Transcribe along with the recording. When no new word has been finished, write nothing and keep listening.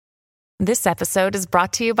This episode is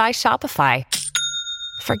brought to you by Shopify.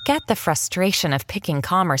 Forget the frustration of picking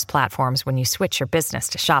commerce platforms when you switch your business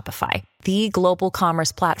to Shopify, the global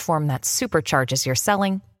commerce platform that supercharges your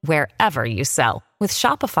selling wherever you sell. With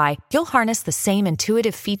Shopify, you'll harness the same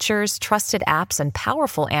intuitive features, trusted apps, and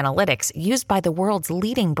powerful analytics used by the world's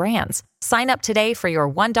leading brands. Sign up today for your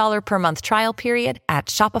 $1 per month trial period at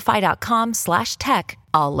shopify.com/tech,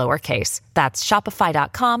 all lowercase. That's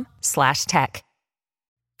shopify.com/tech.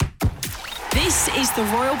 This is the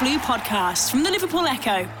Royal Blue Podcast from the Liverpool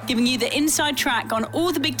Echo, giving you the inside track on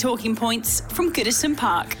all the big talking points from Goodison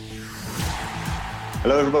Park.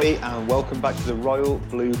 Hello everybody and welcome back to the Royal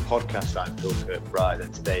Blue Podcast. I'm Phil Kirkbride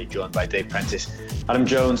and today joined by Dave Prentice, Adam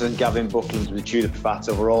Jones and Gavin Buckland with Tudor Pratt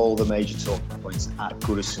over all the major talking points at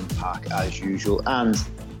Goodison Park as usual. And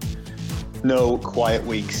no quiet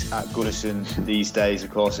weeks at Goodison these days,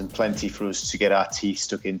 of course, and plenty for us to get our teeth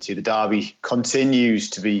stuck into. The derby continues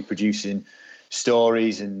to be producing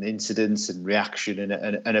stories and incidents and reaction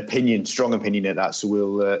and opinion, strong opinion at that. So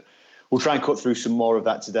we'll try and cut through some more of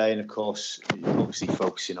that today. And of course, obviously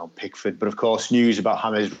focusing on Pickford, but of course, news about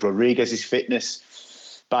James Rodriguez's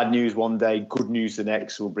fitness. Bad news one day, good news the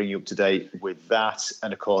next. So we'll bring you up to date with that.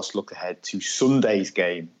 And of course, look ahead to Sunday's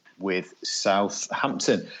game with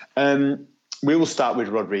Southampton. We will start with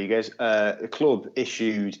Rodriguez. The club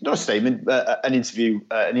issued, not a statement, an interview,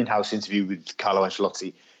 an in-house interview with Carlo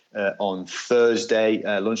Ancelotti on Thursday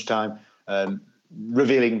lunchtime,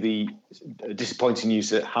 revealing the disappointing news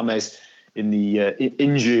that James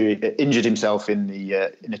injured himself in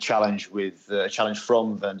a challenge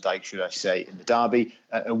from Van Dijk, should I say, in the derby,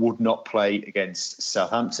 and would not play against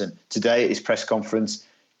Southampton. Today at his press conference,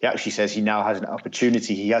 he actually says he now has an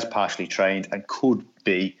opportunity. He has partially trained and could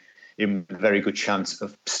be in a very good chance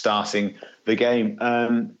of starting the game.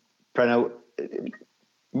 Preno,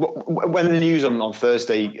 when the news on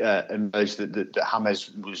Thursday emerged that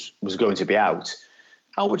James was going to be out,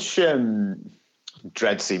 how much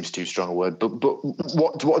dread seems too strong a word, but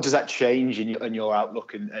what does that change in your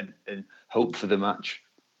outlook and hope for the match?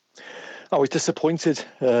 I was disappointed.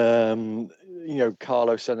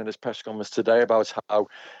 Carlo said in his press conference today about how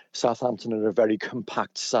Southampton are a very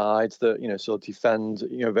compact side that, sort of defend,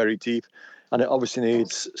 very deep. And it obviously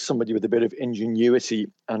needs somebody with a bit of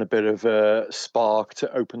ingenuity and a bit of a spark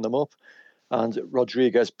to open them up. And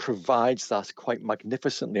Rodriguez provides that quite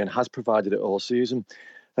magnificently and has provided it all season.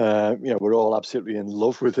 We're all absolutely in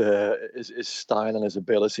love with his style and his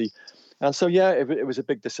ability. And so, it was a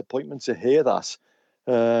big disappointment to hear that.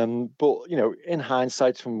 But in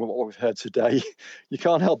hindsight, from what we've heard today, you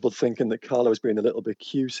can't help but thinking that Carlo's been a little bit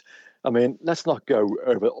cute. I mean, let's not go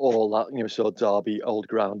over all that, sort of derby, old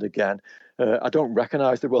ground again. I don't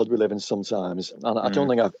recognise the world we live in sometimes. And I don't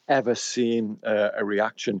think I've ever seen a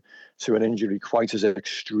reaction to an injury quite as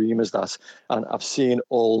extreme as that. And I've seen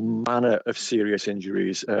all manner of serious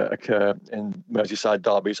injuries occur in Merseyside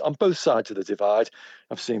derbies on both sides of the divide.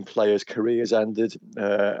 I've seen players' careers ended,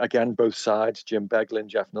 again, both sides, Jim Beglin,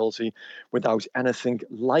 Jeff Nolte, without anything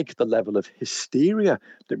like the level of hysteria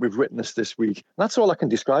that we've witnessed this week. And that's all I can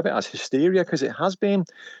describe it as, hysteria, because it has been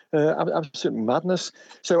absolute madness.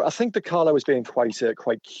 So I think that Carlo is being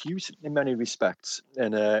quite cute in many respects,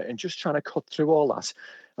 and just trying to cut through all that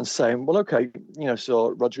and saying, well, okay,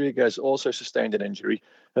 so Rodriguez also sustained an injury,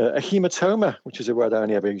 a hematoma, which is a word I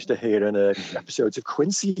only ever used to hear in episodes of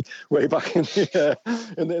Quincy way back in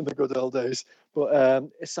the good old days. But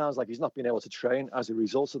it sounds like he's not been able to train as a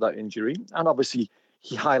result of that injury. And obviously,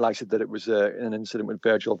 he highlighted that it was an incident with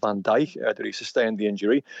Virgil van Dijk that he sustained the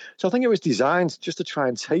injury. So I think it was designed just to try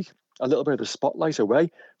and take a little bit of the spotlight away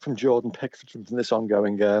from Jordan Pickford from this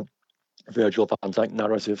ongoing Virgil van Dijk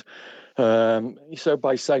narrative. So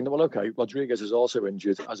by saying that, well, okay, Rodriguez is also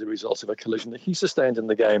injured as a result of a collision that he sustained in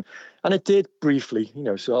the game. And it did briefly,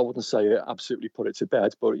 so I wouldn't say it absolutely put it to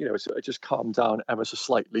bed, but, it just calmed down ever so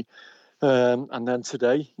slightly. And then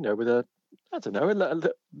today, with a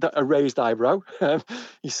raised eyebrow,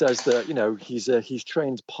 he says that, he's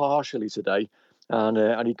trained partially today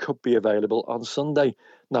and he could be available on Sunday.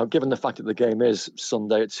 Now, given the fact that the game is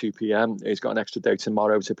Sunday at 2 p.m, he's got an extra day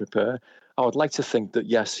tomorrow to prepare. I would like to think that,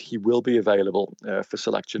 yes, he will be available for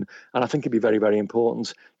selection. And I think it'd be very, very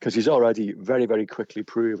important because he's already very, very quickly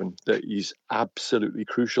proven that he's absolutely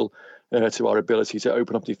crucial to our ability to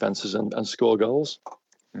open up defences and score goals.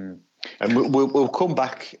 And we'll come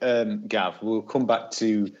back, Gav. We'll come back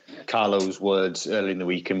to Carlo's words early in the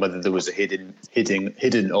week and whether there was a hidden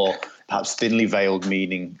or perhaps thinly veiled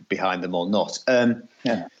meaning behind them or not.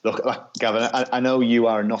 Look, Gavin, I know you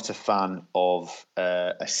are not a fan of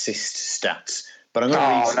assist stats, but I'm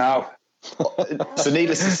going to read. So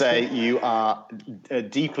needless to say, you are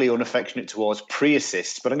deeply unaffectionate towards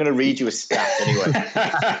pre-assists, but I'm going to read you a stat anyway.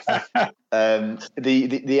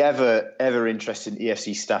 The ever interesting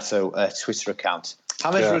EFC Stato Twitter account.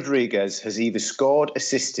 James Rodriguez has either scored,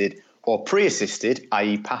 assisted, or pre-assisted,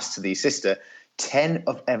 i.e. passed to the assister, 10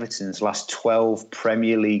 of Everton's last 12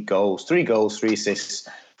 Premier League goals. 3 goals, 3 assists,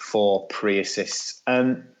 4 pre-assists.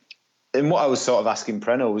 And what I was sort of asking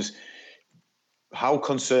Preno was, how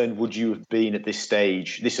concerned would you have been at this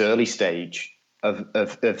early stage,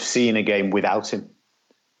 of seeing a game without him?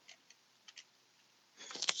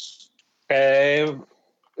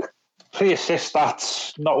 Pre-assist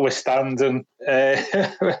stats notwithstanding,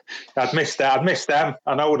 I'd miss them.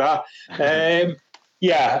 I know that.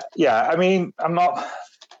 Yeah. I mean, I'm not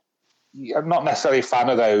necessarily a fan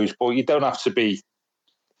of those, but you don't have to be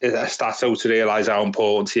a Stato to realise how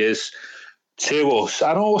important he is to us.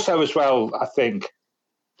 And also as well, I think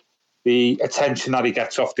the attention that he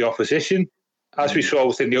gets off the opposition, as we saw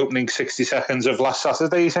within the opening 60 seconds of last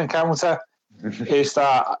Saturday's encounter, is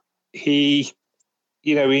that he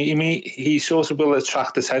sort of will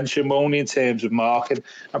attract attention, only in terms of marking.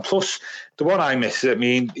 And plus, the one I miss, I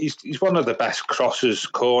mean, he's one of the best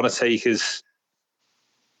crossers, corner takers,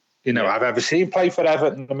 I've ever seen play for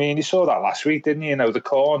Everton. I mean, you saw that last week, didn't you? The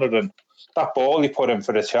corner and that ball he put in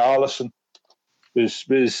for Richarlison was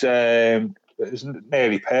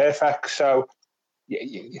nearly perfect. So,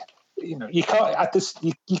 you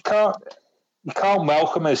can't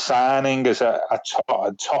welcome his signing as a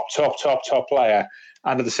top player,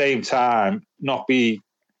 and at the same time not be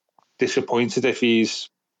disappointed if he's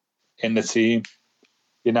in the team.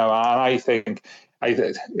 And I think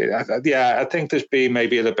there's been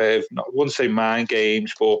maybe a little bit of, I wouldn't say mind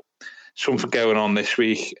games, but something going on this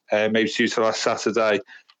week, maybe due to last Saturday.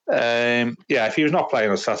 If he was not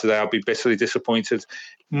playing on Saturday, I'd be bitterly disappointed.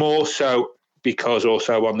 More so because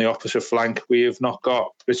also on the opposite flank, we have not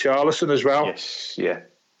got Richarlison as well. Yes,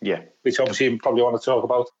 yeah. Which obviously you probably want to talk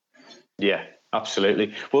about. Yeah,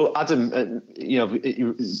 absolutely. Well, Adam,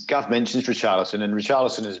 Gav mentions Richarlison, and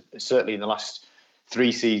Richarlison has certainly in the last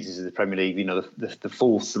 3 seasons of the Premier League, the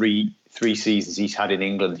full three seasons he's had in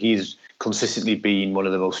England, he's consistently been one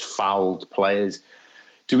of the most fouled players.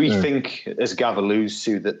 Do we think, as Gav alludes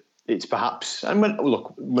to, that it's perhaps, and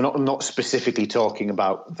we're not specifically talking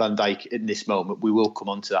about Van Dijk in this moment, we will come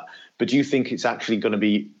on to that, but do you think it's actually going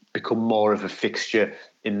to become more of a fixture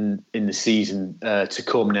in the season to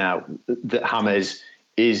come now that James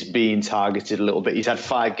is being targeted a little bit? He's had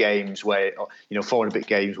 5 games where, 4 and a bit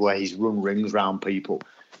games where he's run rings round people,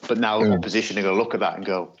 but now opposition are going to look at that and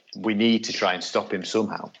go, we need to try and stop him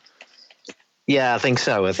somehow. Yeah, I think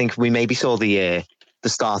so. I think we maybe saw the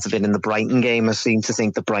start of it in the Brighton game. I seem to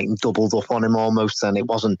think that Brighton doubled up on him almost, and it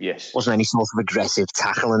wasn't any sort of aggressive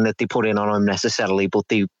tackling that they put in on him necessarily, but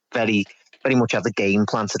they very, very much had the game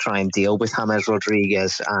plan to try and deal with James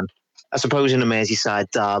Rodriguez. And I suppose in a Merseyside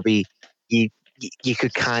derby, you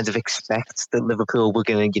could kind of expect that Liverpool were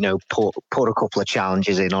going to, put a couple of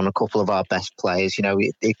challenges in on a couple of our best players.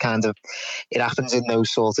 It happens in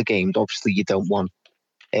those sorts of games. Obviously, you don't want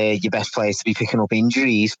your best players to be picking up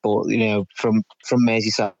injuries, but from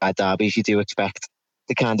Merseyside derbies, you do expect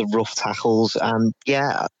the kind of rough tackles, and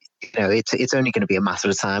it's only going to be a matter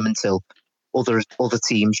of time until other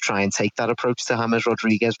teams try and take that approach to James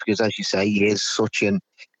Rodriguez, because as you say, he is such an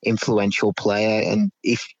influential player, and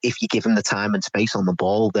if you give him the time and space on the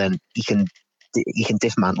ball, then he can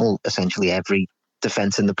dismantle essentially every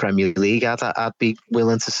defence in the Premier League. I'd be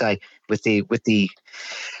willing to say with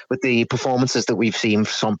the performances that we've seen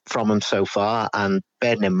from him so far, and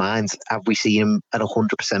bearing in mind, have we seen him at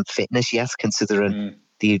 100% fitness yet, considering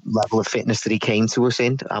the level of fitness that he came to us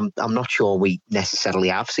in? I'm not sure we necessarily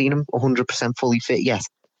have seen him 100% fully fit yet,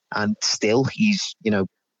 and still he's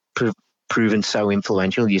proven so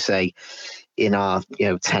influential. You say in our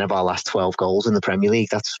 10 of our last 12 goals in the Premier League,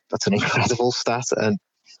 that's an incredible stat, and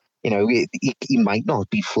he might not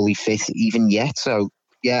be fully fit even yet. So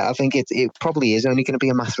yeah, I think it probably is only going to be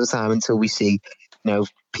a matter of time until we see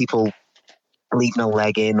people leaving a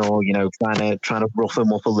leg in, or trying to rough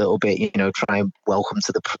him up a little bit, try and welcome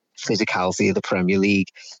to the physicality of the Premier League,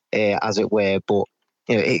 as it were. But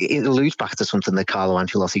it alludes back to something that Carlo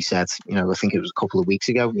Ancelotti said. I think it was a couple of weeks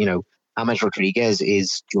ago. James Rodriguez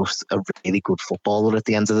is just a really good footballer at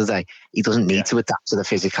the end of the day. He doesn't need to adapt to the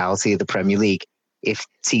physicality of the Premier League. If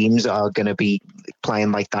teams are going to be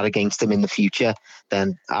playing like that against him in the future,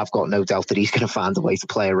 then I've got no doubt that he's going to find a way to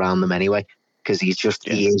play around them anyway, because he is just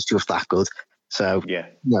that good. So,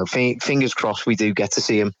 fingers crossed we do get to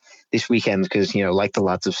see him this weekend, because, like the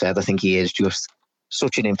lads have said, I think he is just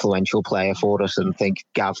such an influential player for us. And I think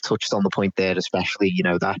Gav touched on the point there, especially,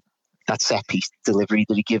 that set piece delivery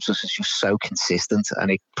that he gives us is just so consistent, and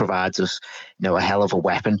it provides us, a hell of a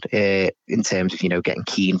weapon in terms of, getting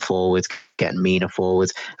Keane forward, getting Mina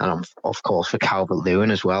forward, and of course for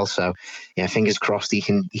Calvert-Lewin as well. So, fingers crossed he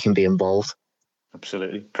can be involved.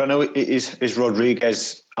 Absolutely. Preno, is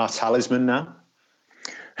Rodriguez our talisman now?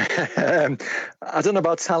 I don't know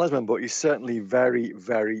about talisman, but he's certainly very,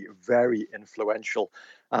 very, very influential.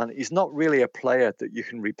 And he's not really a player that you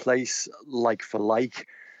can replace like for like.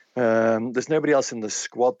 There's nobody else in the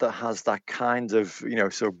squad that has that kind of,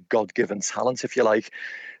 sort of God-given talent, if you like.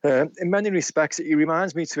 In many respects, he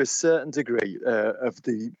reminds me to a certain degree of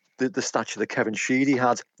the stature that Kevin Sheedy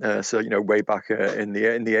had. So, way back in the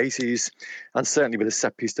 80s, and certainly with the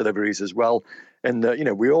set-piece deliveries as well. And,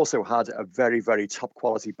 we also had a very, very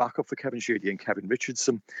top-quality backup for Kevin Sheedy and Kevin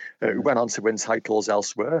Richardson, who went on to win titles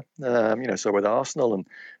elsewhere, so with Arsenal and,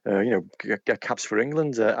 get caps for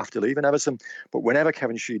England after leaving Everton. But whenever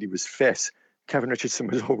Kevin Sheedy was fit, Kevin Richardson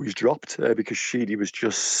was always dropped because Sheedy was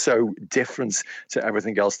just so different to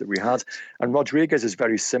everything else that we had. And Rodriguez is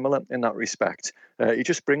very similar in that respect. He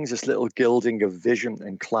just brings this little gilding of vision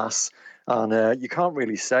and class. And you can't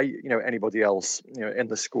really say, anybody else, in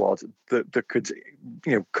the squad that could,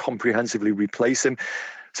 comprehensively replace him.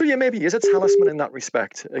 So, yeah, maybe he is a talisman in that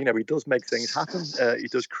respect. He does make things happen. He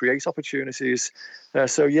does create opportunities.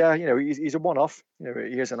 So, yeah, he's a one-off.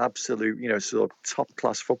 He is an absolute, sort of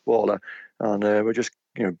top-class footballer. And we're just,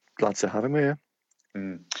 glad to have him here.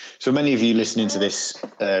 So many of you listening to this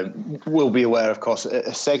will be aware, of course,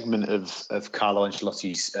 a segment of Carlo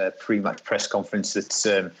Ancelotti's pre-match press conference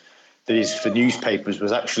that is for newspapers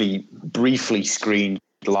was actually briefly screened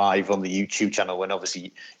live on the YouTube channel when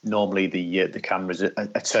obviously normally the cameras are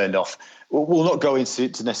turned off. We'll not go into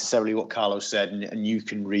necessarily what Carlo said, and you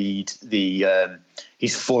can read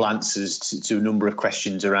his full answers to a number of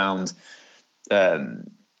questions around Rodriguez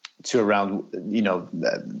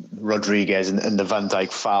and the Van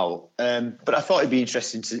Dijk foul. But I thought it'd be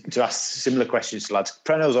interesting to ask similar questions to lads.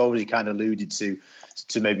 Preno's already kind of alluded to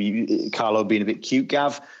maybe Carlo being a bit cute.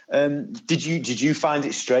 Gav, did you find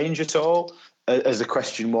it strange at all, as the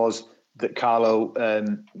question was that Carlo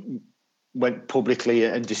went publicly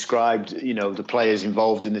and described the players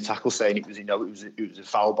involved in the tackle, saying it was a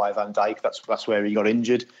foul by Van Dijk. That's where he got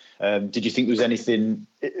injured. Did you think there was anything?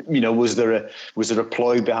 Was there a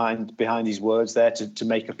ploy behind his words there to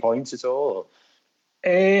make a point at all?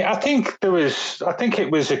 I think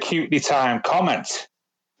it was a cutely timed comment.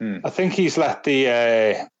 I think he's let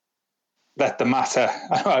the matter,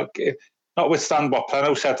 notwithstand what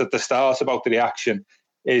Preno said at the start about the reaction,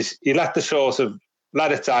 is he let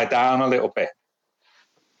it die down a little bit.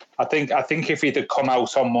 I think if he'd have come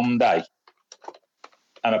out on Monday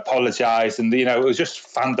and apologised, and it was just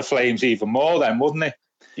fanned the flames even more then, wouldn't it?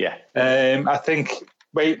 Yeah. I think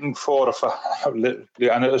waiting 4 or 5, and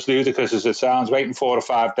it was ludicrous as it sounds, waiting 4 or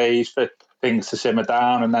 5 days for things to simmer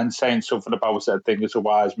down and then saying something about it, I think it's a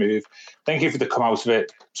wise move. I think if he'd have come out of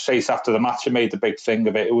it straight after the match and made the big thing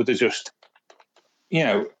of it, it would have just,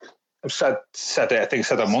 I've said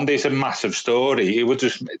it on Monday, it's a massive story. It would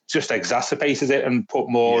just exacerbated it and put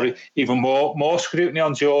even more scrutiny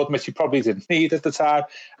on Jordan, which he probably didn't need at the time.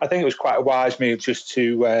 I think it was quite a wise move just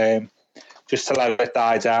to let it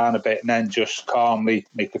die down a bit and then just calmly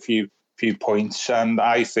make a few points. And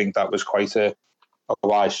I think that was quite a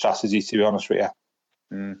wise strategy, to be honest with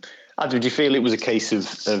you. Andrew, do you feel it was a case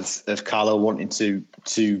of Carlo wanting to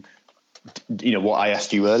what I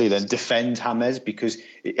asked you earlier, then defend James, because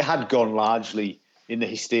it had gone largely in the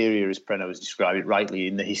hysteria, as Preno has described it rightly,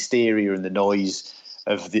 in the hysteria and the noise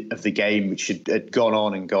of the game, which had gone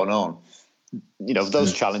on and gone on.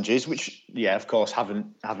 Those challenges, which of course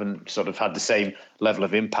haven't sort of had the same level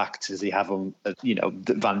of impact as they have on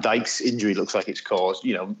Van Dijk's injury looks like it's caused.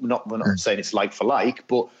 We're not saying it's like for like,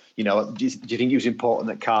 but do you think it was important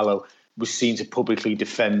that Carlo was seen to publicly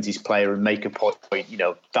defend his player and make a point?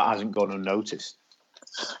 That hasn't gone unnoticed.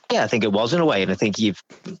 Yeah, I think it was in a way, and I think you've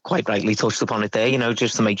quite rightly touched upon it there,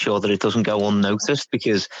 just to make sure that it doesn't go unnoticed,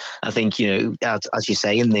 because I think, as you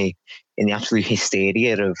say, in the absolute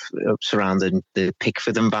hysteria of surrounding the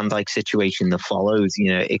Pickford and Van Dijk situation that followed,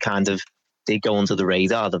 it kind of did go under the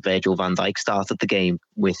radar that Virgil van Dijk started the game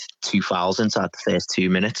with 2 fouls inside the first 2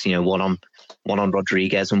 minutes, one on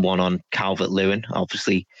Rodriguez and one on Calvert-Lewin.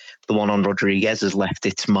 Obviously, the one on Rodriguez has left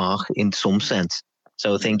its mark in some sense.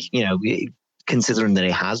 So I think, considering that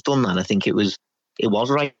he has done that, I think it was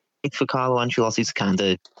right for Carlo Ancelotti to kind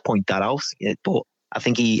of point that out. But I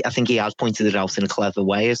think he has pointed it out in a clever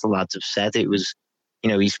way, as the lads have said. It was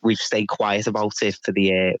we've stayed quiet about it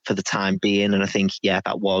for the time being, and I think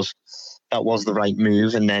that was the right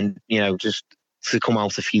move. And then just to come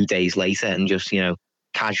out a few days later and just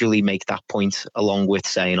casually make that point, along with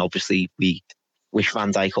saying obviously we wish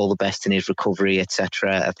Van Dijk all the best in his recovery,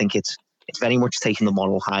 etc. I think it's very much taking the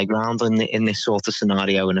moral high ground in this sort of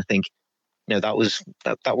scenario, and I think that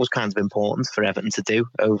was kind of important for Everton to do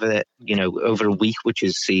over a week, which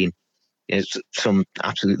has seen some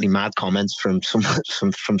absolutely mad comments from some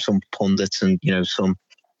pundits and some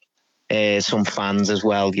fans as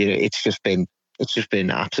well. It's just been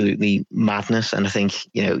absolutely madness, and I think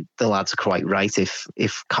the lads are quite right.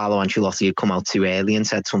 If Carlo Ancelotti had come out too early and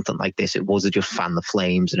said something like this, it would have just fanned the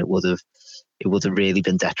flames, and it would have really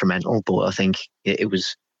been detrimental. But I think it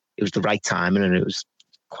was the right timing, and it was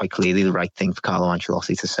quite clearly the right thing for Carlo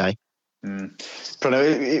Ancelotti to say. Prano,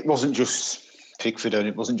 it wasn't just Pickford and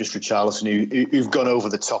it wasn't just Richarlison who've gone over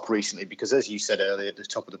the top recently, because as you said earlier at the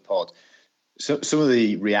top of the pod, so some of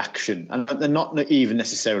the reaction, and they're not even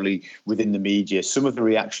necessarily within the media, some of the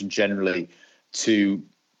reaction generally to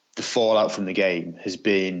the fallout from the game has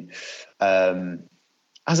been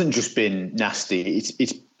hasn't just been nasty.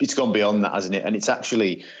 It's gone beyond that, hasn't it? And it's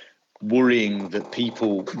actually worrying that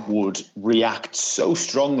people would react so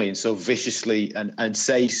strongly and so viciously and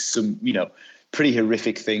say some pretty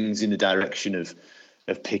horrific things in the direction of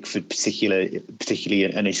Pickford, particularly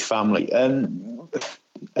and his family.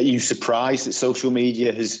 Are you surprised that social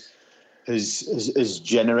media has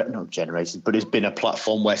generated, but has been a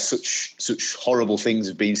platform where such horrible things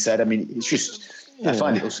have been said? I mean, it's just I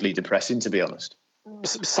find it utterly depressing, to be honest.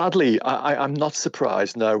 Sadly, I'm not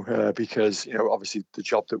surprised, no, because obviously the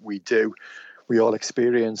job that we do, we all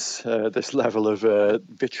experience this level of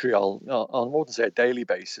vitriol on, I wouldn't say a daily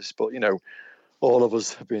basis, but all of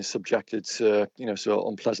us have been subjected to so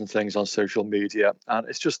unpleasant things on social media, and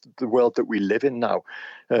it's just the world that we live in now.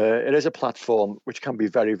 It is a platform which can be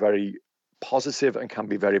very, very positive and can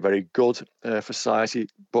be very, very good for society,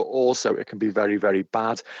 but also it can be very, very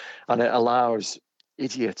bad, and it allows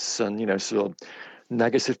idiots and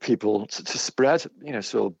negative people to spread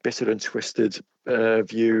so bitter and twisted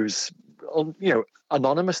views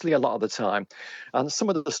anonymously a lot of the time. And some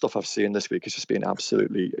of the stuff I've seen this week has just been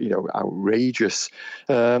absolutely outrageous.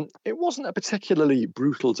 It wasn't a particularly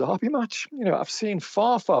brutal derby match. I've seen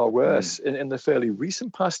far worse in the fairly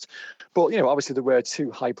recent past, but obviously there were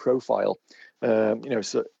two high profile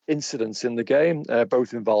so incidents in the game,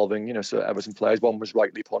 both involving, so Everton players. One was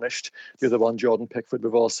rightly punished. The other one, Jordan Pickford,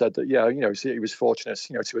 we've all said that, he was fortunate,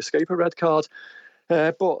 to escape a red card.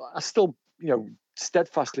 But I still,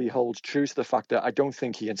 steadfastly hold true to the fact that I don't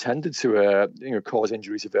think he intended to, cause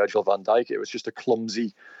injury to Virgil van Dijk. It was just a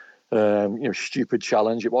clumsy, stupid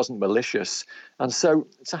challenge. It wasn't malicious. And so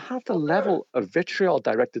to have the level of vitriol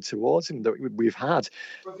directed towards him that we've had,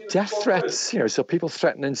 death threats, so people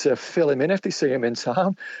threatening to fill him in if they see him in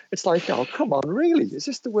town, it's like, oh, come on, really? Is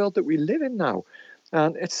this the world that we live in now?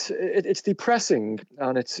 And it's depressing,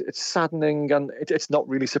 and it's saddening, and it's not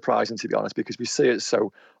really surprising, to be honest, because we see it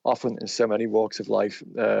so often in so many walks of life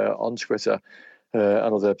on Twitter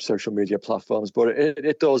and other social media platforms. But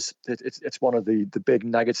it's one of the big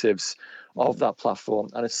negatives of that platform,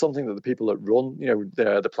 and it's something that the people that run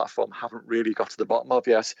the platform haven't really got to the bottom of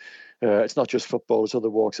yet. It's not just football, it's other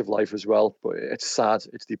walks of life as well. But it's sad,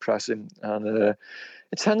 it's depressing, and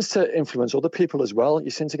it tends to influence other people as well. You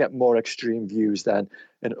seem to get more extreme views then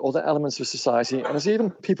in other elements of society, and there's even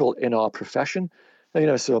people in our profession,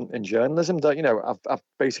 so in journalism, that I've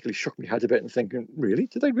basically shook my head a bit and thinking, really,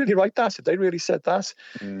 did they really write that? Did they really said that?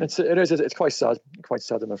 It's quite sad,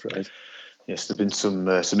 I'm afraid. Yes, there've been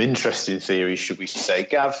some interesting theories, should we say,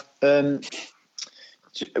 Gav.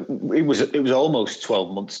 It was almost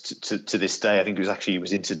 12 months to this day. I think it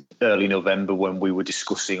was into early November when we were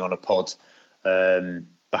discussing on a pod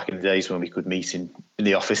back in the days when we could meet in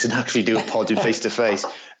the office and actually do a pod in face to face.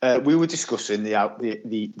 We were discussing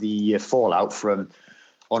the fallout from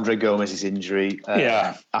Andre Gomez's injury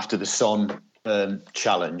after the Son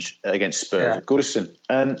challenge against Spurs at Goodison,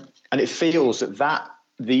 and it feels that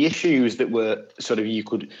the issues that were sort of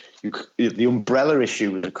the umbrella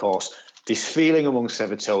issue was, of course, this feeling amongst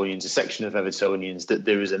Evertonians, a section of Evertonians, that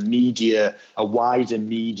there is a wider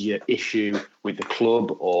media issue with the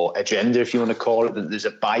club, or agenda, if you want to call it, that there's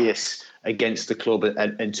a bias against the club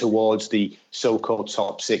and towards the so-called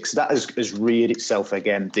top six. That has reared itself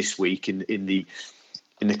again this week in the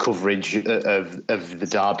coverage of the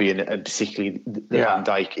derby and particularly the Van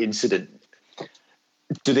Dijk incident.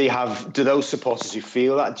 Do those supporters who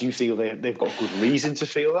feel that? Do you feel they've got good reason to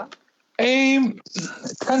feel that?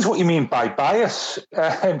 Depends what you mean by bias.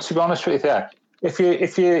 To be honest with you, if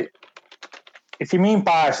if you mean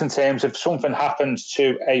bias in terms of something happens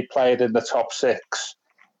to a player in the top six,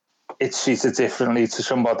 it's treated differently to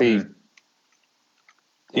somebody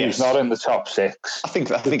who's not in the top six. I think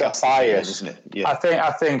that's bias, isn't it? Yeah. I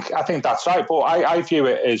think that's right. But I view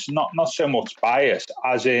it as not so much bias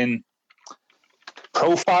as in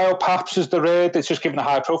profile, perhaps, is the word. It's just given a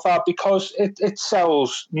high profile because it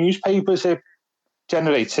sells newspapers, it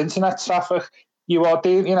generates internet traffic. You are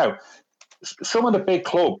doing, some of the big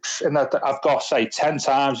clubs in that I've got, say, 10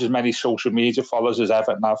 times as many social media followers as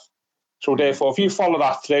Everton have. So therefore, if you follow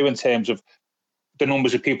that through in terms of the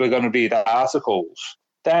numbers of people who are going to read articles,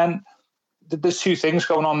 then there's two things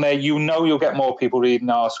going on there. You'll get more people reading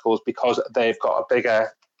articles because they've got a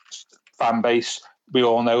bigger fan base. We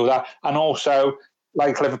all know that. And also,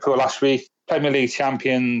 like Liverpool last week, Premier League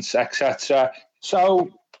champions, etc. So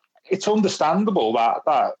it's understandable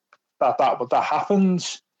that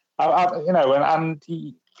happens. And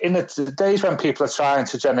in the days when people are trying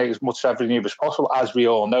to generate as much revenue as possible, as we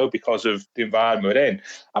all know, because of the environment we're in,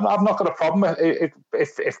 I've not got a problem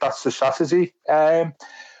if that's the strategy. Where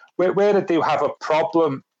I do have a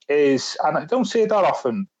problem is, and I don't see it that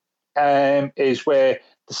often, is where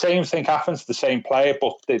the same thing happens to the same player,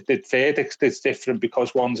 but the verdict is different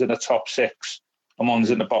because one's in the top six and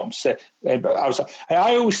one's in the bottom six. I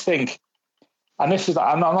always think, and this is,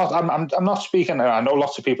 I'm not speaking. I know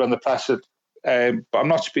lots of people in the press, but I'm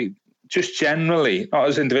not speaking just generally, not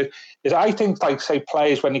as individual. Is I think, like, say,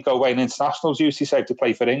 players when they go away in international duty, say to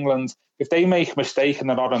play for England, if they make a mistake and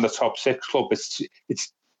they're not in the top six club, it's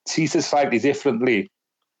treated slightly differently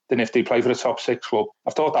than if they play for the top six club.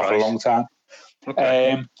 I've thought that for a long time.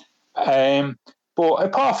 Okay. But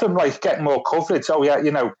apart from like getting more coverage, Van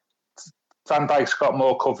Dijk's got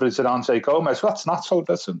more coverage than Andre Gomez. Well, that's natural.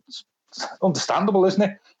 That's understandable, isn't it?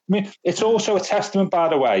 I mean, it's also a testament, by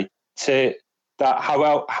the way, to that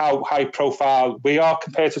how high profile we are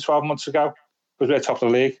compared to 12 months ago, because we're top of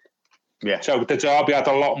the league. Yeah. So the derby had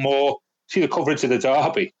a lot more. See the coverage of the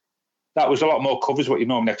derby. That was a lot more coverage what you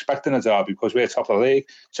normally expect in a derby because we're top of the league.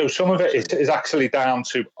 So some of it is actually down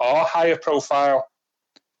to our higher profile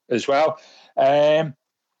as well. So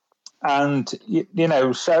I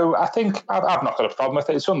think I've not got a problem with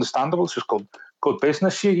it. It's understandable. It's just good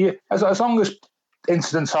business. As long as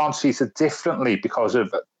incidents aren't treated differently because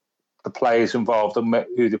of the players involved and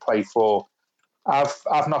who they play for,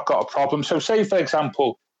 I've not got a problem. So say, for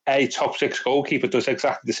example, a top six goalkeeper does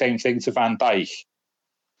exactly the same thing to Van Dijk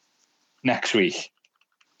next week,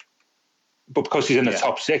 but because he's in the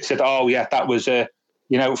top six, said, that was a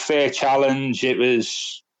fair challenge. It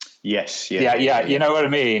was you know what I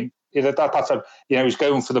mean. That's he's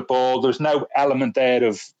going for the ball. There's no element there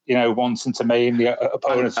of wanting to maim the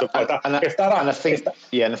opponent, stuff like that.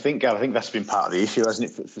 I think that's been part of the issue,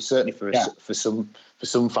 hasn't it? For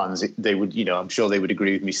some fans, they would, I'm sure they would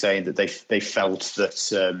agree with me saying that they felt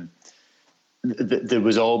that. There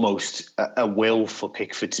was almost a will for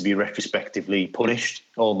Pickford to be retrospectively punished,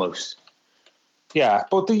 almost. Yeah,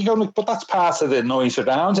 but that's part of the noise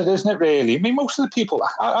around it, isn't it, really? I mean, most of the people,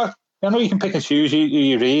 I know you can pick and choose who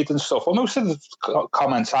you read and stuff. Well, most of the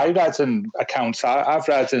comments I read and accounts I've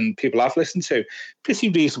read and people I've listened to, pretty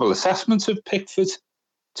reasonable assessments of Pickford,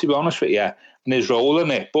 to be honest with you, and his role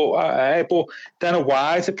in it. But then a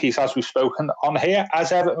wider piece, as we've spoken on here,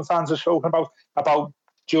 as Everton fans have spoken about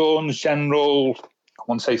Jones' general, I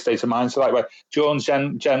won't say state of mind, so like Jones'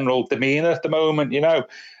 general demeanour at the moment,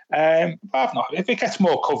 if it gets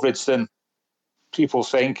more coverage than people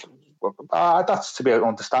think, that's to be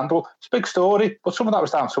understandable. It's a big story, but some of that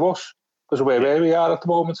was down to us because of where we are at the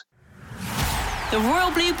moment. The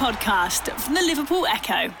Royal Blue Podcast from the Liverpool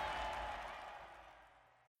Echo.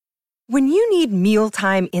 When you need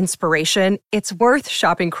mealtime inspiration, it's worth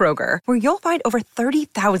shopping Kroger, where you'll find over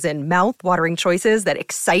 30,000 mouth-watering choices that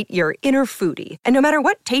excite your inner foodie. And no matter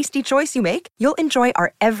what tasty choice you make, you'll enjoy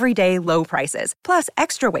our everyday low prices, plus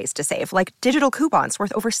extra ways to save, like digital coupons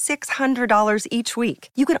worth over $600 each week.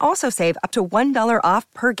 You can also save up to $1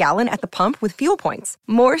 off per gallon at the pump with fuel points.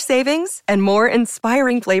 More savings and more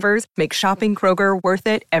inspiring flavors make shopping Kroger worth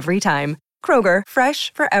it every time. Kroger,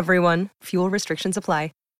 fresh for everyone. Fuel restrictions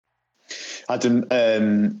apply. Adam,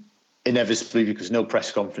 inevitably, because no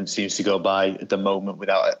press conference seems to go by at the moment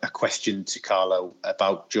without a question to Carlo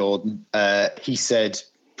about Jordan. He said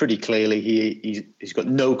pretty clearly he's got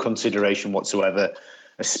no consideration whatsoever,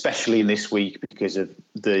 especially in this week because of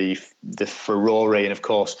the furore and, of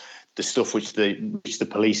course, the stuff which the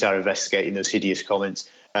police are investigating, those hideous comments.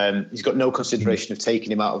 He's got no consideration of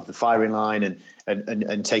taking him out of the firing line and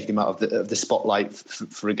taking him out of the spotlight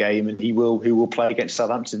for a game, and he will play against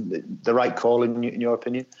Southampton. The right call in your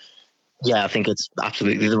opinion? Yeah, I think it's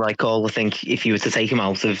absolutely the right call. I think if you were to take him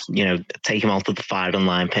out of the firing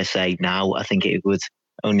line per se now, I think it would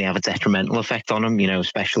only have a detrimental effect on him,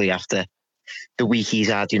 especially after the week he's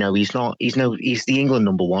had. He's the England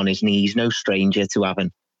number one, isn't he? He's no stranger to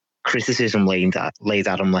having criticism laid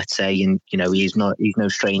at him, let's say, and he's no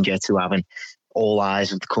stranger to having all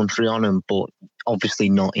eyes of the country on him, but obviously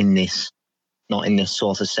not in this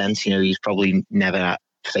sort of sense. He's probably never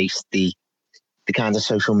faced the kind of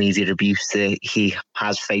social media abuse that he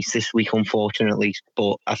has faced this week, unfortunately.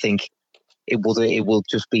 But I think it will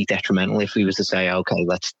just be detrimental if we was to say, okay,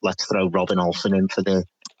 let's throw Robin Olsen in for the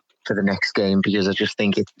next game, because I just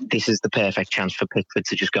think this is the perfect chance for Pickford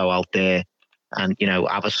to just go out there and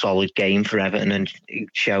have a solid game for Everton and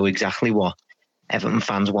show exactly what Everton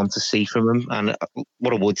fans want to see from him. And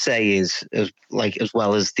what I would say is, as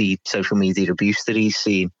well as the social media abuse that he's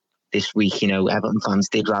seen this week, Everton fans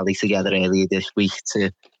did rally together earlier this week to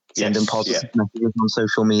send him positive messages on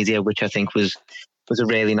social media, which I think was a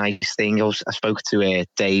really nice thing. I spoke to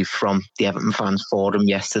Dave from the Everton Fans Forum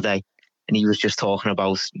yesterday, and he was just talking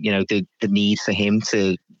about the need for him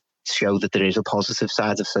to show that there is a positive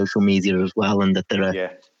side of social media as well, and that there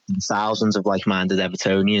are thousands of like-minded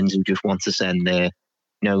Evertonians who just want to send their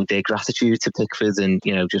gratitude to Pickford and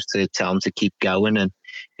just to tell him to keep going. And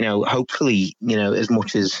hopefully, as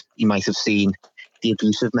much as he might have seen the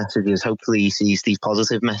abusive messages, hopefully he sees these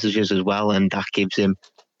positive messages as well, and that gives him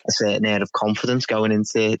a certain air of confidence going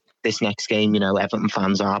into this next game. Everton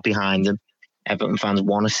fans are behind him. Everton fans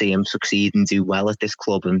want to see him succeed and do well at this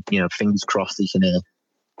club, and fingers crossed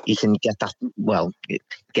he can get that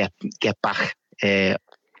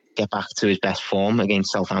get back to his best form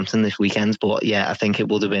against Southampton this weekend. But yeah, I think it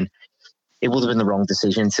would have been the wrong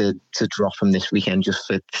decision to drop him this weekend just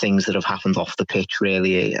for things that have happened off the pitch.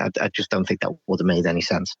 Really, I just don't think that would have made any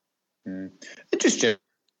sense. Just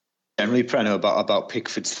generally, Preno, about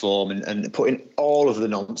Pickford's form and putting all of the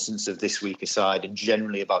nonsense of this week aside, and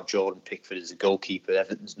generally about Jordan Pickford as a goalkeeper,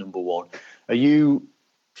 Everton's number one. Are you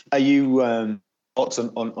thoughts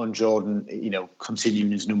on Jordan,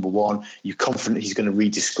 continuing as number one? Are you confident he's going to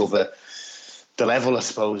rediscover the level, I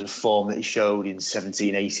suppose, of form that he showed in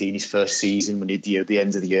 17-18, his first season, when at the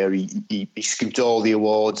end of the year he scooped all the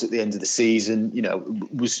awards at the end of the season,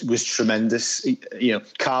 was tremendous.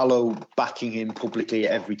 Carlo backing him publicly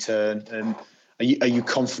at every turn. Are you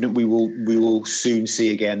confident we will soon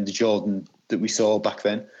see again the Jordan that we saw back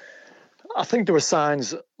then? I think there were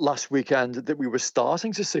signs last weekend that we were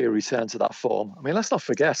starting to see a return to that form. I mean, let's not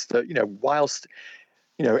forget that, whilst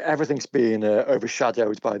everything's been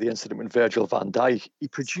overshadowed by the incident with Virgil van Dijk, he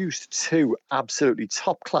produced two absolutely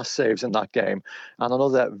top-class saves in that game and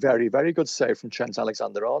another very, very good save from Trent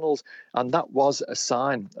Alexander-Arnold. And that was a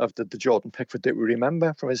sign of the Jordan Pickford that we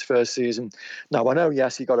remember from his first season. Now, I know,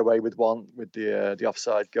 yes, he got away with one with the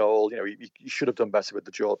offside goal. He should have done better with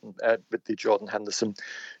the Jordan Henderson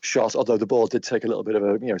shot, although the ball did take a little bit of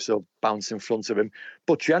a sort of bounce in front of him.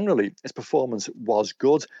 But generally, his performance was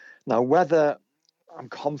good. Now, whether I'm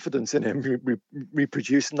confident in him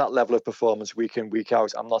reproducing that level of performance week in, week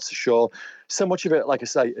out, I'm not so sure. So much of it, like I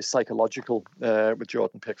say, is psychological with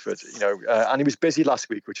Jordan Pickford, and he was busy last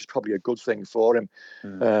week, which is probably a good thing for him.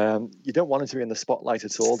 You don't want him to be in the spotlight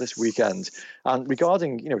at all this weekend. And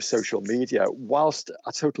regarding, social media, whilst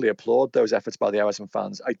I totally applaud those efforts by the Everton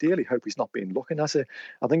fans, I ideally hope he's not been looking at it.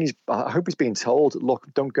 I hope he's being told, look,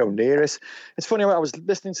 don't go near it. It's funny, I was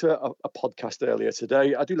listening to a podcast earlier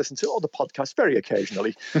today. I do listen to other podcasts very occasionally.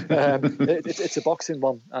 It's a boxing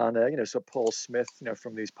one, and so Paul Smith,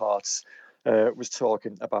 from these parts, was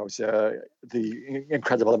talking about the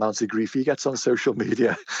incredible amounts of grief he gets on social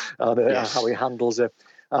media and how he handles it.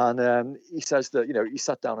 And he says that he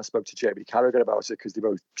sat down and spoke to JB Carragher about it because they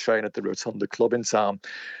both train at the Rotunda club in town.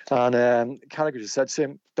 And Carragher just said to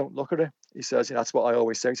him, "Don't look at it." He says, "That's what I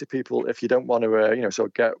always say to people. If you don't want to, sort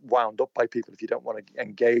of get wound up by people, if you don't want to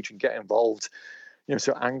engage and get involved,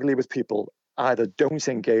 so angrily with people, either don't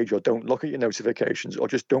engage or don't look at your notifications, or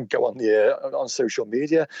just don't go on social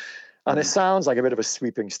media." And it sounds like a bit of a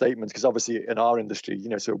sweeping statement because obviously in our industry,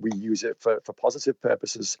 so we use it for positive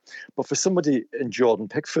purposes. But for somebody in Jordan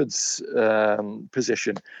Pickford's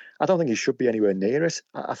position, I don't think he should be anywhere near it.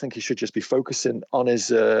 I think he should just be focusing on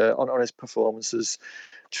his on his performances,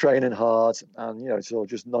 training hard, and so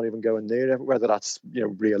just not even going near it. Whether that's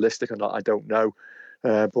realistic or not, I don't know.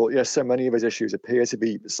 But yeah, so many of his issues appear to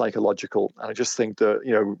be psychological, and I just think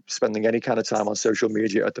that spending any kind of time on social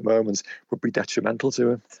media at the moment would be detrimental to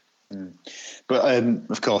him. But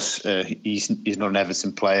of course, he's not an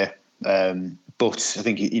Everton player. But I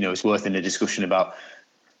think it's worth in a discussion about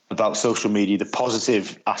about social media, the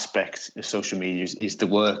positive aspect of social media is the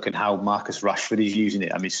work and how Marcus Rashford is using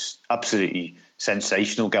it. I mean, it's absolutely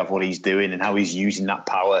sensational, Gav, what he's doing and how he's using that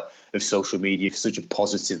power of social media for such a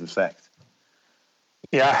positive effect.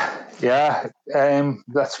 Yeah.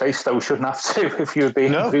 Let's face it, we shouldn't have to, if you're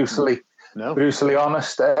being brutally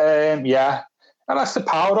honest. Yeah. And that's the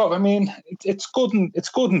power of it. I mean, it's good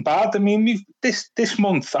and bad. I mean, this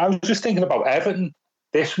month, I was just thinking about Everton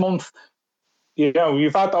this month. You know,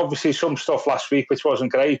 we've had obviously some stuff last week which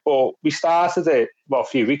wasn't great, but we started it a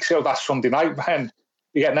few weeks ago, that Sunday night, when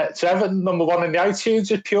we get to Everton number 1 in the iTunes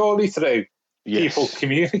just purely through people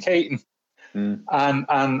communicating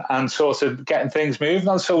and sort of getting things moving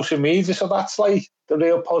on social media. So that's like the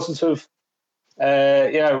real positive,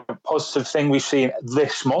 positive thing we've seen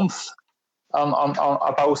this month on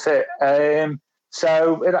about it.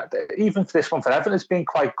 So even for this one for Everton, it's been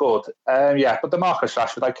quite good. But the Marcus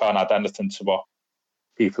Rashford, I can't add anything to what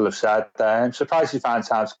people have said. I'm surprised he finds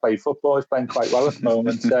time to play football. He's playing quite well at the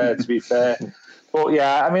moment, to be fair. But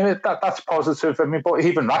yeah, I mean, that's positive. I mean, but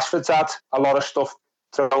even Rashford's had a lot of stuff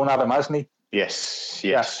thrown at him, hasn't he? Yes.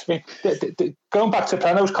 I mean, going back to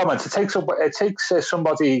Preno's comment, it takes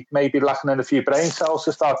somebody maybe lacking in a few brain cells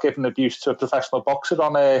to start giving abuse to a professional boxer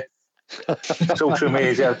on social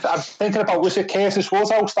media. I'm thinking about, was it Curtis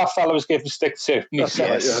Woodhouse that fella was giving stick to? He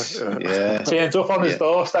turned up on his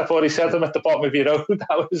doorstep, or he said them at the bottom of your road.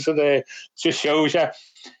 That was just shows you.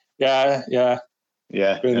 Yeah.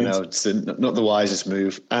 No, it's not the wisest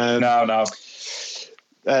move. No.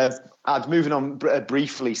 Moving on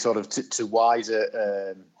briefly, sort of to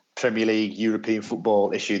wider Premier League European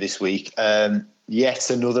football issue this week. Yet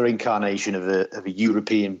another incarnation of a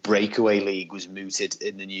European breakaway league was mooted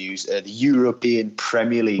in the news. The European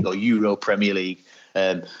Premier League, or Euro Premier League,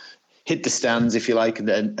 hit the stands, if you like,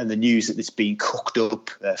 and the news that it's been cooked up,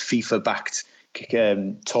 FIFA-backed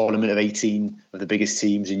tournament of 18 of the biggest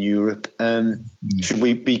teams in Europe. Should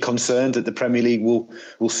we be concerned that the Premier League will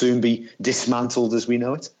soon be dismantled as we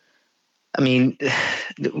know it? I mean,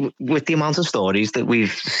 with the amount of stories that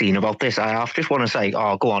we've seen about this, I just want to say,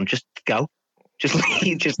 go on, just go. Just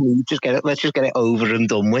get it. Let's just get it over and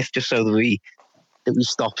done with, just so that we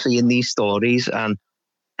stop seeing these stories. And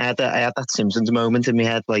I had that Simpsons moment in my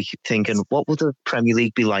head, like thinking, what would the Premier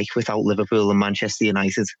League be like without Liverpool and Manchester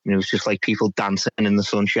United? And it was just like people dancing in the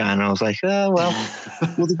sunshine. And I was like, oh well,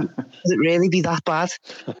 would it really be that bad?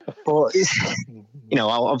 But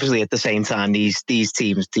obviously at the same time, these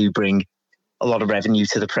teams do bring a lot of revenue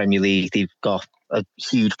to the Premier League. They've got a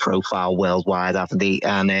huge profile worldwide, haven't they?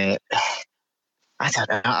 And I don't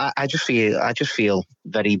know. I just feel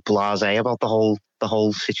very blasé about the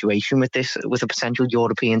whole situation with this, with a potential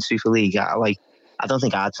European Super League. I don't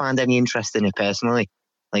think I'd find any interest in it personally.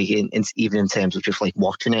 Like even in terms of just like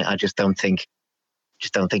watching it, I just don't think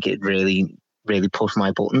it really pushed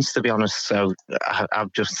my buttons, to be honest. So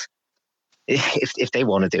I've just, if they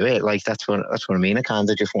want to do it, like that's what I mean. I kind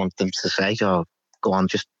of just want them to say, "Oh, go on,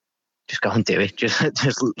 just go and do it. Just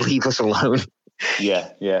leave us alone." Yeah.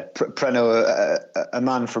 Preno, a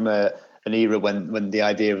man from an era when the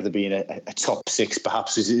idea of there being a top six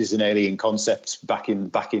perhaps is an alien concept back in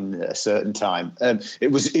a certain time.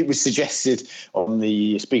 It was suggested on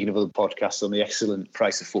the, speaking of other podcasts, on the Excellent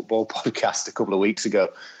Price of Football podcast a couple of weeks ago,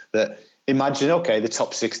 that imagine, the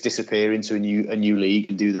top six disappear into a new league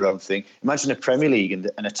and do their own thing. Imagine a Premier League and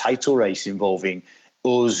a title race involving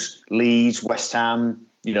us, Leeds, West Ham,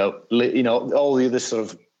 all the other sort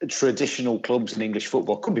of traditional clubs in English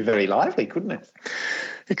football. Could be very lively, couldn't it?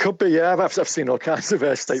 It could be, yeah. I've seen all kinds of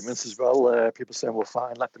statements as well. People saying, well,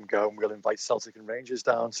 fine, let them go and we'll invite Celtic and Rangers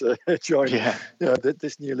down to join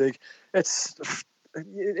this new league.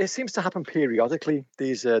 It seems to happen periodically,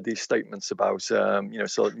 these statements about sort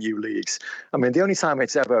of new leagues. I mean, the only time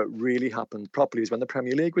it's ever really happened properly is when the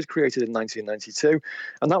Premier League was created in 1992,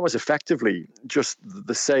 and that was effectively just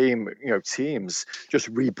the same teams just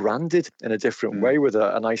rebranded in a different way with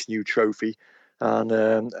a nice new trophy and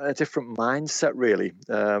a different mindset, really,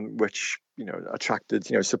 which attracted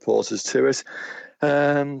supporters to it.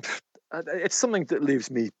 It's something that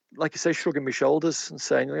leaves me, like you say, shrugging my shoulders and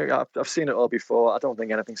saying, I've seen it all before. I don't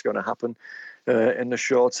think anything's going to happen in the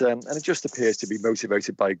short term. And it just appears to be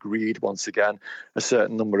motivated by greed once again. A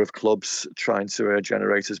certain number of clubs trying to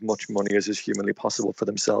generate as much money as is humanly possible for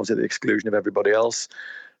themselves at the exclusion of everybody else.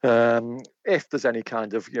 If there's any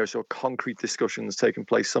kind of sort of concrete discussions taking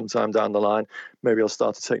place sometime down the line, maybe I'll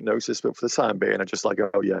start to take notice. But for the time being, I'm just like,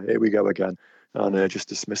 oh yeah, here we go again, and just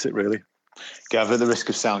dismiss it really. Gav, at the risk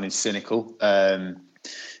of sounding cynical,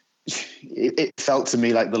 it felt to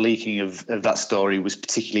me like the leaking of that story was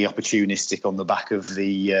particularly opportunistic on the back of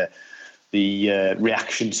the the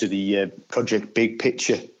reaction to the Project Big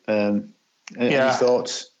Picture. Any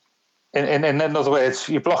thoughts? In other words,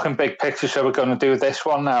 you're blocking big picture, so we're going to do this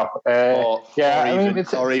one now. Or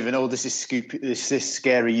even this is this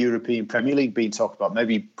scary European Premier League being talked about.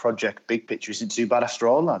 Maybe Project Big Picture isn't too bad after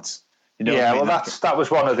all, lads. You know well, that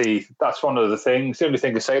was one of the things. The only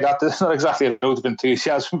thing to say that there's not exactly a load of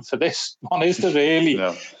enthusiasm for this one, is there really?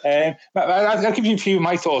 No. I'll give you a few of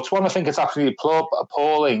my thoughts. One, I think it's absolutely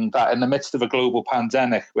appalling that in the midst of a global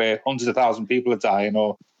pandemic where hundreds of thousands of people are dying,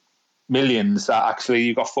 or millions, that actually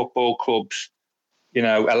you've got football clubs,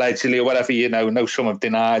 allegedly or whatever, know some have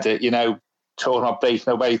denied it, talking about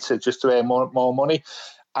breaking away to just to earn more money.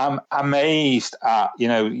 I'm amazed at, you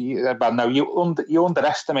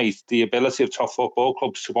underestimate the ability of top football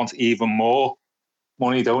clubs to want even more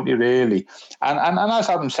money, don't you, really? And as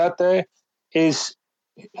Adam said there,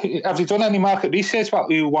 have you done any market research about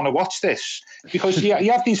who want to watch this? Because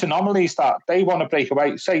you have these anomalies that they want to break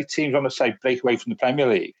away, say teams want to break away from the Premier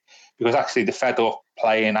League, because actually they're fed up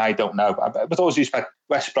playing, I don't know, with all due respect,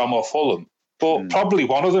 West Brom or Fulham. But probably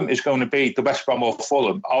one of them is going to be the West Brom or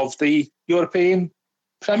Fulham of the European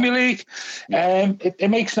Premier League. It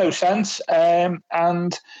makes no sense.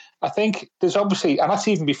 And I think there's obviously, and that's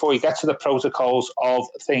even before you get to the protocols of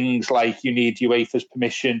things like you need UEFA's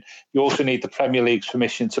permission. You also need the Premier League's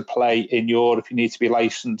permission to play in Europe. You need to be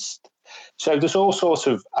licensed. So there's all sorts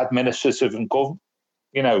of administrative and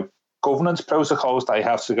governance protocols that you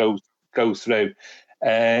have to go through.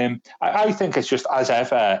 I think it's just, as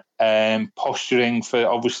ever, posturing for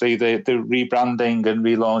obviously the rebranding and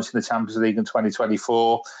relaunching the Champions League in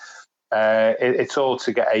 2024. It's all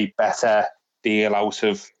to get a better deal out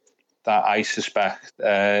of that, I suspect.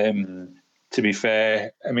 To be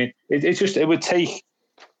fair, I mean, it would take,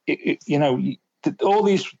 all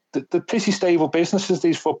these the pretty stable businesses,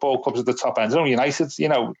 these football clubs at the top end.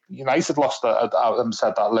 United lost and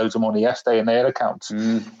said that loads of money yesterday in their accounts.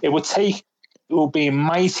 It would be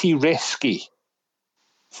mighty risky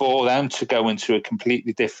for them to go into a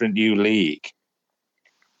completely different new league.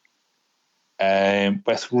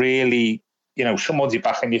 With really, someone's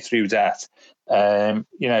backing you through debt. To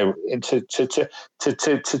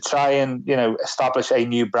try and establish a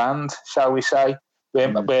new brand, shall we say,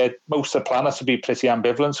 where most of the planets would be pretty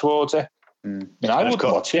ambivalent towards it. I wouldn't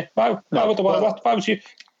watch it. Why would you?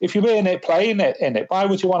 If you were in it, playing it in it, why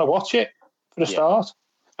would you want to watch it for a start?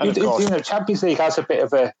 Champions League has a bit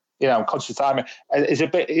of a, conscious time. It's a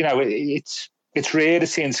bit, it's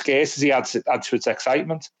rarity and scarcity adds to its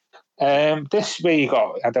excitement. This where you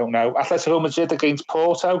got, I don't know, Atletico Madrid against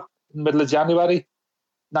Porto in the middle of January,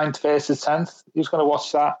 9th versus 10th. Who's going to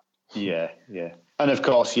watch that? Yeah. And of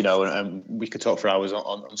course, and we could talk for hours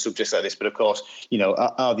on subjects like this, but of course,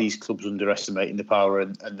 are these clubs underestimating the power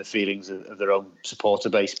and the feelings of their own supporter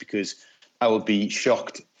base? Because I would be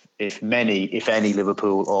shocked if any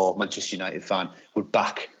Liverpool or Manchester United fan would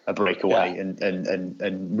back a breakaway and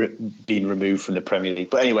being removed from the Premier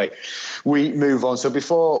League. But anyway, we move on. So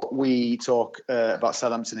before we talk about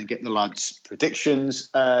Southampton and get the lads'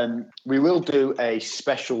 predictions, we will do a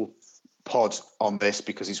special pod on this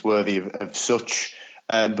because it's worthy of such.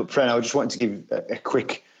 But Preno, I just wanted to give a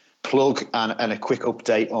quick plug and a quick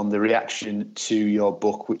update on the reaction to your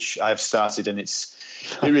book, which I've started, and it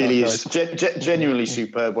really is genuinely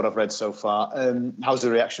superb what I've read so far. How's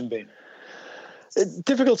the reaction been?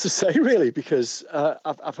 Difficult to say, really, because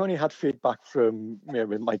I've only had feedback from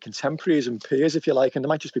my contemporaries and peers, if you like, and they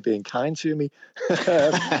might just be being kind to me.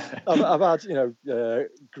 I've had,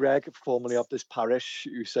 Greg, formerly of this parish,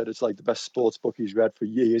 who said it's like the best sports book he's read for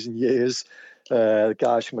years and years. The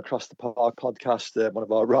guys from Across the Park podcast, one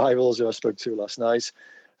of our rivals who I spoke to last night,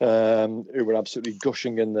 who were absolutely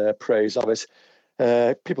gushing in their praise of it.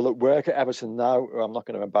 People that work at Everton now, who I'm not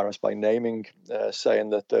going to embarrass by naming,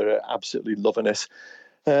 saying that they're absolutely loving it.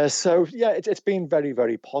 It's been very,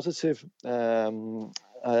 very positive.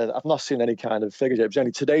 I've not seen any kind of figures. It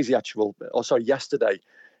was only yesterday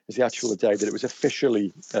is the actual day that it was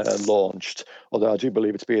officially launched, although I do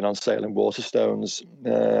believe it's been on sale in Waterstones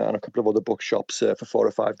and a couple of other bookshops for 4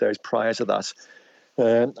 or 5 days prior to that.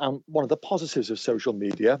 And one of the positives of social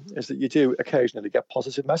media is that you do occasionally get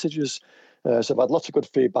positive messages. So I've had lots of good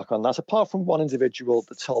feedback on that, apart from one individual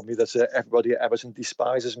that told me that everybody at Everton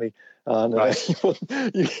despises me and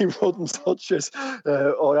he wouldn't touch it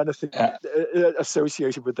or anything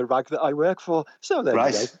associated with the rag that I work for. So there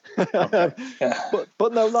you go.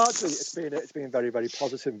 But no, largely it's been very, very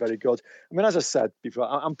positive and very good. I mean, as I said before,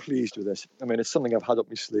 I'm pleased with this. I mean, it's something I've had up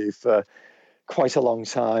my sleeve for quite a long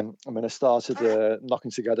time. I mean, I started knocking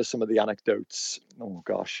together some of the anecdotes. Oh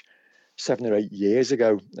gosh, 7 or 8 years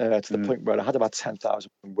ago, to the point where I had about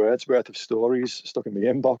 10,000 words worth of stories stuck in my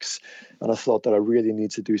inbox, and I thought that I really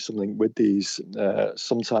need to do something with these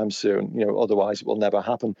sometime soon. Otherwise it will never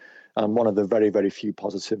happen. And one of the very, very few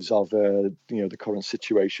positives of the current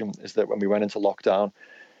situation is that when we went into lockdown,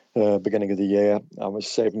 beginning of the year, I was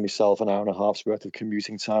saving myself an hour and a half's worth of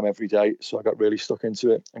commuting time every day. So I got really stuck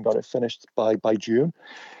into it and got it finished by June.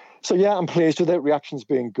 So yeah, I'm pleased with it. Reaction's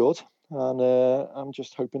been good, and I'm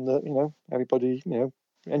just hoping that everybody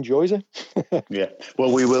enjoys it. Yeah.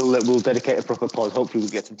 Well, we'll dedicate a proper pod. Hopefully,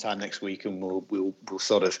 we'll get some time next week, and we'll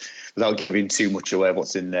sort of, without giving too much away of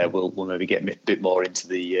what's in there, we'll maybe get a bit more into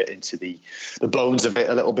the bones of it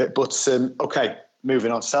a little bit. But okay,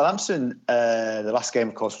 moving on. Southampton. The last game,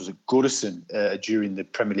 of course, was at Goodison during the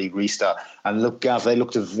Premier League restart, and look, Gav, they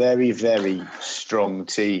looked a very, very strong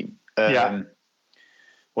team.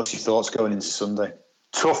 What's your thoughts going into Sunday?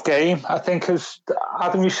 Tough game, I think, as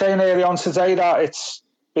Adam was saying earlier on today, that it's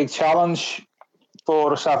a big challenge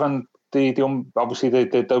for us having obviously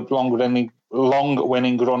the long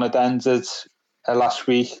winning run had ended last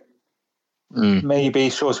week. Maybe,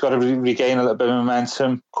 so it's got to regain a little bit of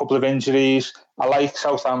momentum. A couple of injuries. I like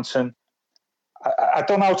Southampton. I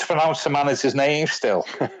don't know how to pronounce the manager's name still.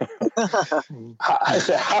 Is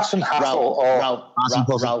it Hassan Hassel or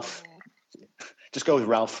Ralph? Just go with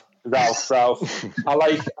Ralph. Ralph. I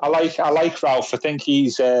like Ralph. I think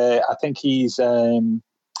he's going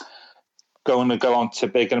to go on to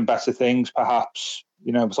bigger and better things, perhaps.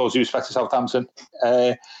 With all due respect to Southampton.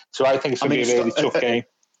 So I think it's going to be a really tough game.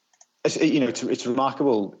 It's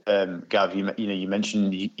remarkable, Gav. You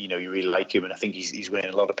mentioned you really like him, and I think he's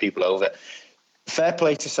winning a lot of people over. Fair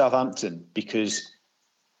play to Southampton, because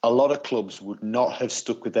a lot of clubs would not have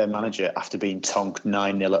stuck with their manager after being tonked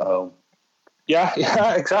 9-0 at home. Yeah,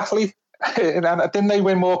 exactly. And didn't they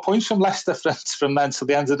win more points from Leicester from then to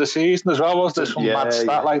the end of the season as well? Was there some mad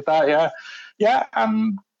stat like that? Yeah.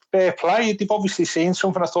 And fair play. They've obviously seen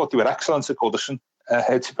something. I thought they were excellent at Goodison,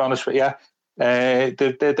 to be honest with you. Their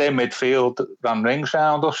midfield ran rings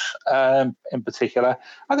around us, in particular.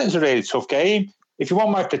 I think it's a really tough game. If you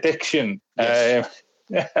want my prediction,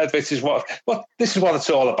 this is what it's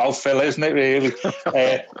all about, Phil, isn't it? Really,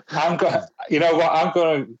 I'm going. You know what? I'm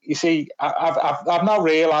going. You see, I've now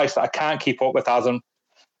realised that I can't keep up with Adam,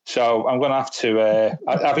 so I'm going to have to.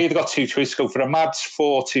 I've either got two choices: go for a mad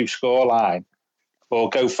 4-2 scoreline, or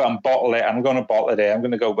go for and bottle it. I'm going to bottle it here. I'm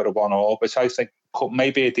going to go with a 1-1, which I think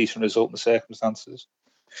maybe a decent result in the circumstances.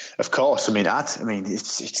 Of course, I mean,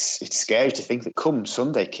 it's scary to think that come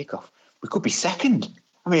Sunday kickoff, we could be second.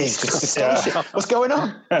 I mean, it's just astonishing. What's going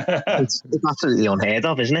on? It's absolutely unheard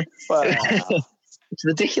of, isn't it? Well, it's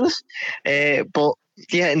ridiculous. But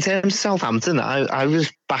yeah, in terms of Southampton, I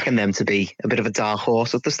was backing them to be a bit of a dark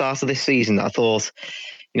horse at the start of this season. I thought,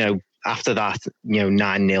 after that,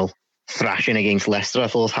 9-0 thrashing against Leicester, I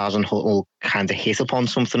thought Hasenhüttl kind of hit upon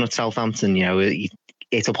something at Southampton. He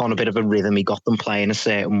hit upon a bit of a rhythm. He got them playing a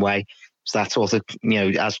certain way. So that sort of,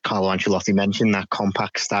 as Carlo Ancelotti mentioned, that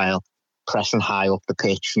compact style, pressing high up the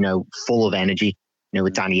pitch, full of energy,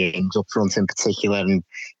 with Danny Ings up front in particular. And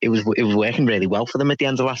it was working really well for them at the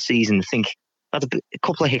end of last season. I think I had a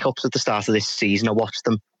couple of hiccups at the start of this season. I watched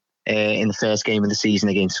them in the first game of the season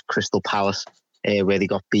against Crystal Palace, where they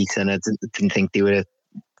got beaten. I didn't think they were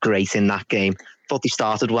great in that game. Thought they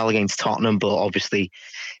started well against Tottenham, but obviously,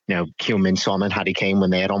 Heung-min Son and Harry Kane, when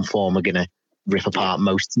they're on form, are going to rip apart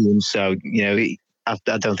most teams. So, I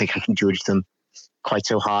don't think I can judge them quite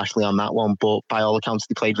so harshly on that one. But by all accounts,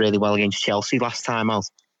 they played really well against Chelsea last time out.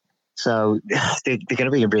 So they're going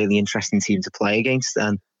to be a really interesting team to play against.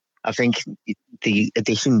 And I think the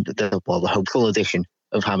hopeful addition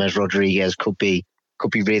of James Rodriguez could be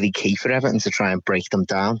really key for Everton to try and break them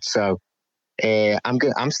down. So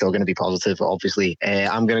I'm still going to be positive, obviously.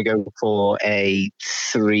 I'm going to go for a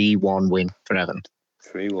 3-1 win for Everton.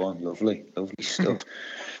 3-1, lovely stuff.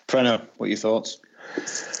 Preno, what are your thoughts?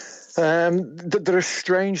 They're a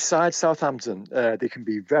strange side, Southampton. They can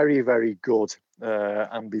be very, very good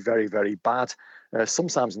and be very, very bad.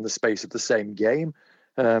 Sometimes in the space of the same game,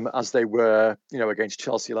 as they were, against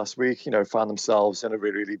Chelsea last week. Found themselves in a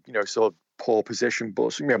really, sort of poor position,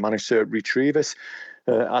 but managed to retrieve it.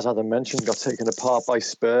 As Adam mentioned, got taken apart by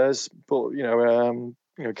Spurs, but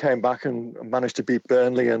came back and managed to beat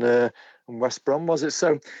Burnley and West Brom, was it?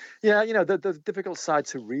 So, yeah, the difficult side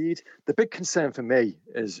to read. The big concern for me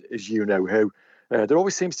is who. there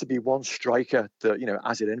always seems to be one striker that,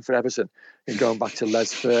 has it in for Everton. And going back to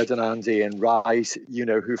Les Ferdinand, Ian Wright,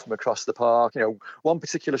 who from across the park, one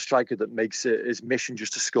particular striker that makes it his mission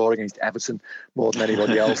just to score against Everton more than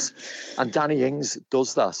anybody else. And Danny Ings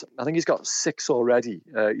does that. I think he's got 6 already.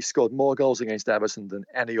 He scored more goals against Everton than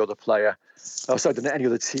any other player. Than any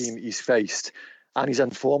other team he's faced. And he's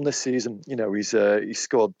informed this season. He's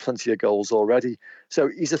scored plenty of goals already. So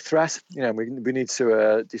he's a threat. We need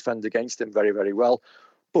to defend against him very, very well.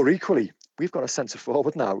 But equally, we've got a centre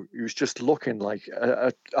forward now who's just looking like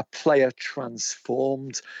a player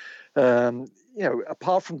transformed.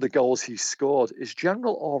 Apart from the goals he scored, his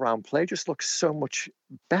general all-round play just looks so much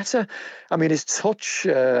better. I mean, his touch,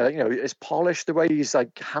 his polish, the way he's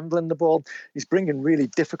like handling the ball, he's bringing really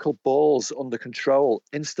difficult balls under control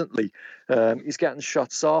instantly. He's getting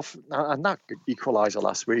shots off, and that equaliser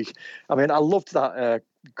last week. I mean, I loved that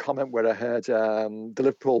comment where I heard the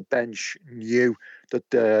Liverpool bench knew that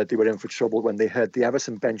they were in for trouble when they heard the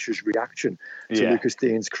Everton bench's reaction to Lucas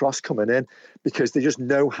Digne's cross coming in, because they just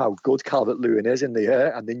know how good Calvert-Lewin is in the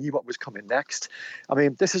air, and they knew what was coming next. I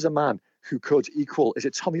mean, this is a man who could equal, is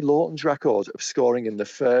it Tommy Lawton's record of scoring in the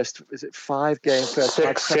first, is it 5 games,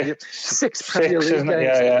 six Premier League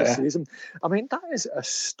games this season? I mean, that is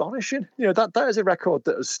astonishing. That is a record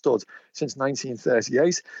that has stood since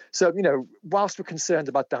 1938. So, whilst we're concerned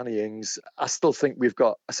about Danny Ings, I still think we've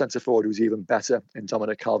got a centre forward who's even better in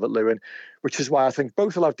Dominic Calvert-Lewin, which is why I think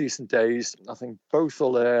both will have decent days. I think both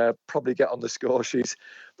will probably get on the score sheet,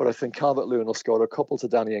 but I think Calvert-Lewin will score a couple to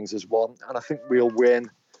Danny Ings as one, and I think we'll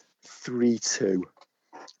win 3-2.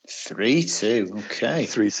 3-2, okay.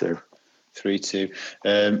 3-2.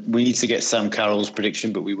 3-2. We need to get Sam Carroll's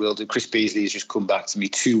prediction, but we will do. Chris Beasley has just come back to me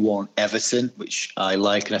 2-1 Everton, which I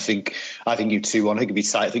like, and I think you 2-1. I think it'll be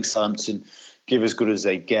tight. I think Southampton give as good as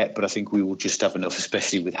they get, but I think we will just have enough,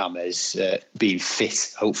 especially with James being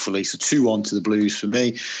fit, hopefully. So 2-1 to the Blues for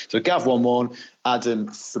me. So Gav 1-1, Adam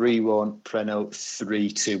 3-1, Preno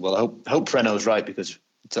 3-2. Well, I hope Preno's right, because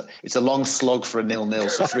it's a long slog for a 0-0,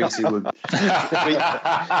 so 3-2 would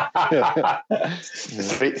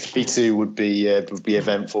 3-2 would be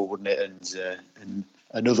eventful, wouldn't it? And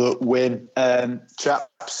another win.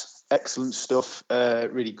 Chaps, excellent stuff.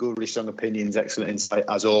 Really good, really strong opinions, excellent insight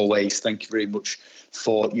as always. Thank you very much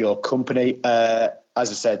for your company. As I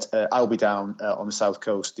said, I'll be down on the South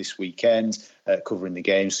Coast this weekend covering the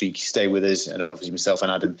game, so you can stay with us, and obviously myself and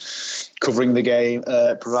Adam covering the game,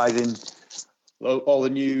 providing all the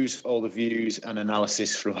news, all the views and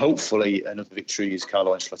analysis from hopefully another victory as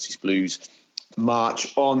Carlo Ancelotti's Blues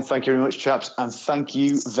march on. Thank you very much, chaps, and thank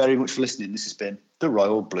you very much for listening. This has been the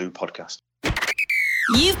Royal Blue Podcast.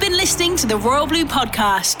 You've been listening to the Royal Blue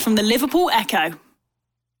Podcast from the Liverpool Echo.